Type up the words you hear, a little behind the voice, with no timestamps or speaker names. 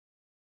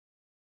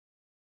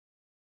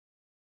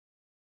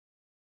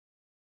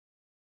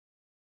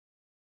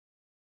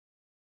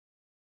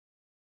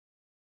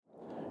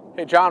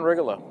Hey, John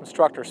Rigolo,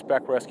 Instructor,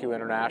 Spec Rescue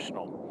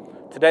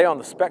International. Today on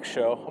the Spec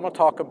Show, I'm going to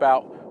talk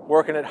about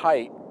working at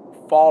height,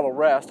 fall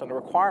arrest, and the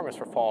requirements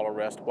for fall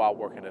arrest while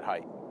working at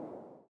height.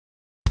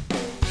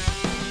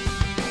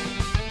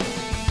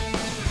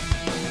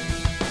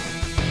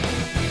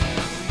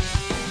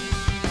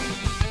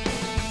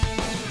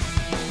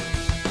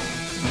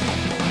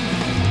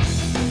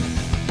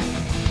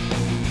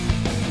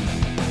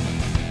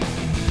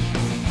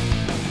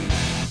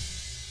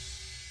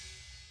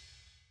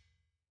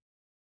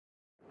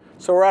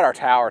 So we're at our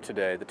tower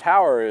today. The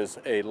tower is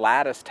a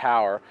lattice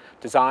tower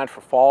designed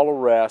for fall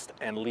arrest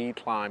and lead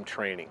climb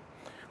training.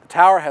 The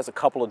tower has a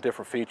couple of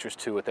different features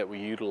to it that we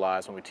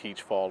utilize when we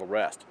teach fall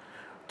arrest.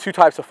 Two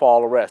types of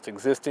fall arrest,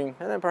 existing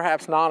and then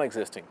perhaps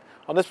non-existing.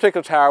 On this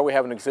particular tower we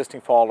have an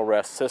existing fall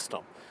arrest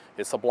system.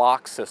 It's a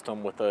block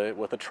system with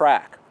a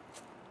track.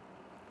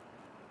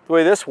 The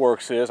way this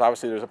works is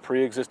obviously there's a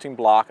pre-existing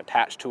block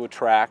attached to a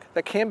track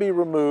that can be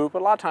removed,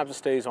 but a lot of times it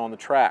stays on the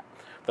track.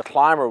 The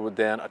climber would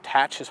then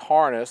attach his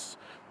harness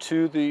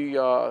to the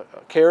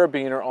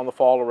carabiner on the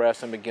fall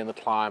arrest and begin the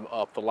climb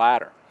up the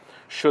ladder.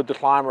 Should the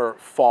climber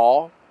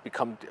fall,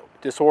 become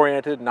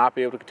disoriented, not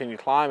be able to continue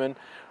climbing,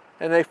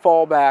 and they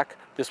fall back,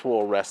 this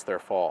will arrest their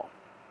fall.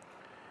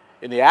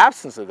 In the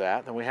absence of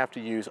that, then we have to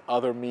use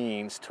other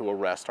means to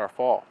arrest our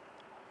fall.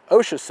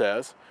 OSHA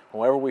says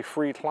whenever we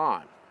free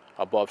climb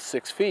above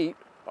 6 feet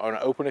on an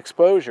open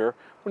exposure,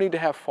 we need to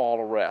have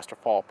fall arrest or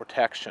fall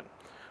protection.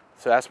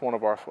 So that's one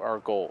of our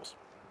goals.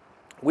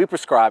 We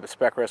prescribe at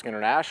Spec Rescue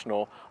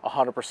International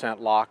 100%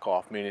 lock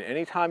off, meaning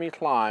anytime you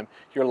climb,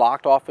 you're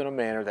locked off in a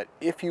manner that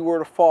if you were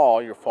to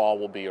fall, your fall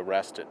will be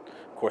arrested.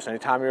 Of course,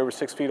 anytime you're over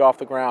 6 feet off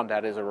the ground,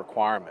 that is a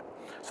requirement.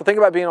 So think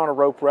about being on a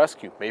rope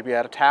rescue, maybe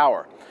at a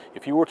tower.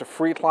 If you were to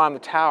free climb the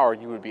tower,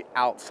 you would be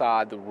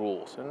outside the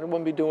rules and you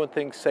wouldn't be doing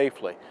things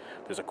safely.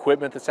 There's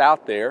equipment that's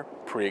out there,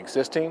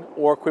 pre-existing,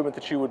 or equipment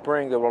that you would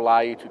bring that will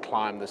allow you to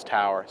climb this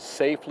tower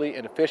safely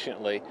and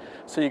efficiently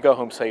so you go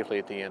home safely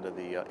at the end of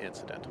the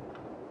incident.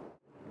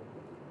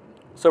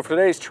 So for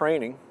today's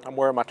training, I'm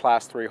wearing my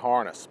Class 3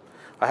 harness.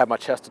 I have my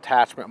chest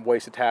attachment and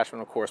waist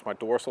attachment, of course my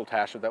dorsal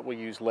attachment that we'll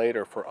use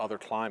later for other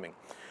climbing.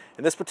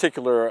 In this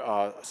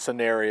particular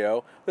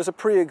scenario, there's a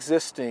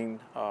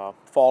pre-existing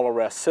fall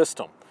arrest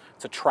system.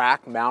 It's a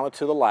track mounted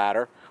to the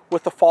ladder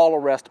with the fall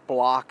arrest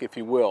block, if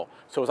you will.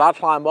 So as I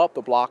climb up,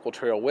 the block will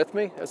trail with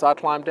me. As I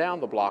climb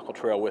down, the block will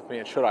trail with me.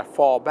 And should I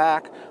fall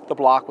back, the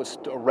block would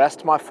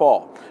arrest my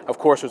fall. Of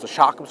course, there's a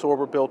shock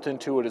absorber built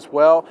into it as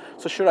well.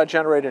 So should I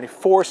generate any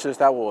forces,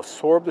 that will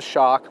absorb the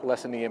shock,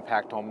 lessen the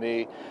impact on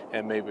me,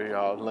 and maybe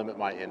limit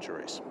my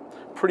injuries.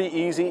 Pretty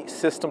easy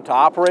system to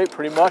operate,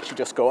 pretty much. You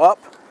just go up.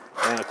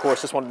 And of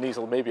course, this one needs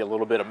maybe a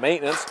little bit of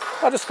maintenance.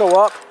 I just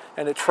go up,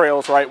 and it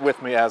trails right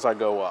with me as I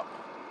go up.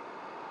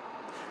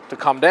 To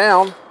come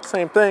down,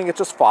 same thing, it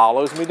just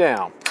follows me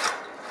down.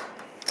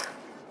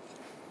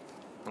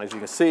 As you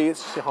can see,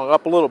 it's hung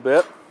up a little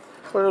bit,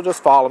 but it'll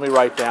just follow me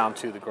right down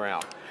to the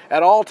ground.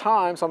 At all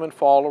times, I'm in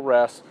fall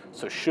arrest,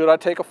 so should I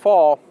take a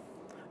fall,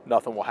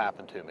 nothing will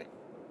happen to me.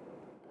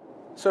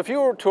 So if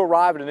you were to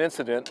arrive at an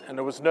incident and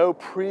there was no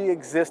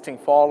pre-existing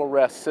fall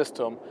arrest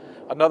system,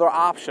 another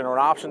option, or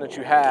an option that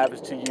you have,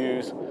 is to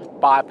use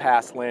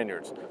bypass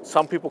lanyards.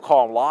 Some people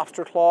call them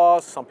lobster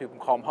claws, some people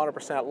call them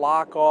 100%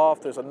 lock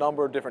off. There's a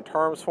number of different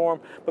terms for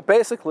them, but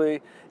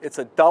basically it's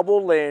a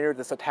double lanyard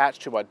that's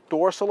attached to my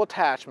dorsal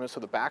attachment, so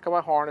the back of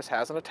my harness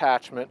has an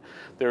attachment.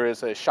 There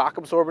is a shock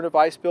absorbing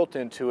device built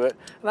into it,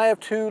 and I have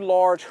two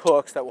large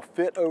hooks that will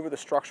fit over the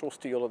structural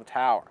steel of the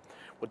tower.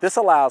 What this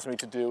allows me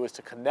to do is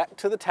to connect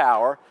to the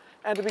tower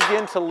and to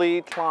begin to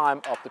lead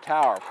climb up the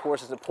tower. Of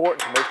course, it's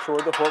important to make sure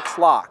the hooks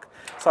lock.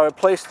 So I would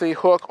place the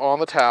hook on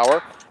the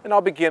tower and I'll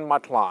begin my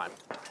climb.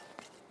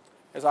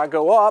 As I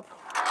go up,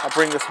 I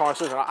bring this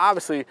harness, and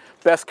obviously,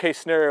 best case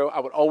scenario, I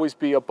would always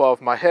be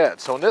above my head.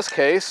 So in this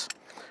case,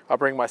 I'll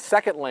bring my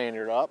second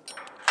lanyard up,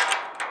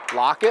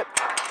 lock it,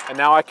 and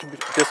now I can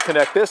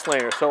disconnect this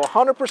lanyard. So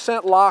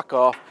 100% lock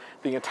off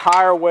the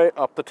entire way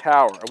up the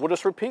tower. And we'll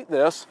just repeat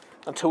this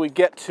until we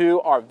get to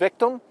our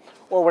victim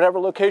or whatever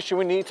location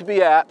we need to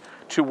be at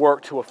to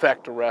work to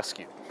effect a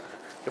rescue.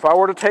 If I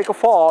were to take a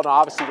fall, now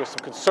obviously there's some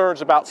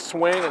concerns about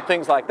swing and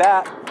things like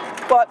that,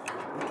 but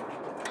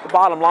the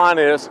bottom line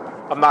is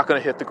I'm not going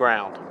to hit the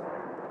ground.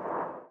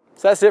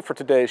 So that's it for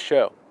today's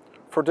show.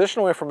 For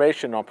additional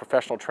information on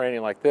professional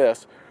training like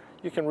this,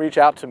 you can reach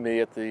out to me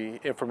at the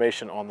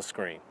information on the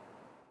screen.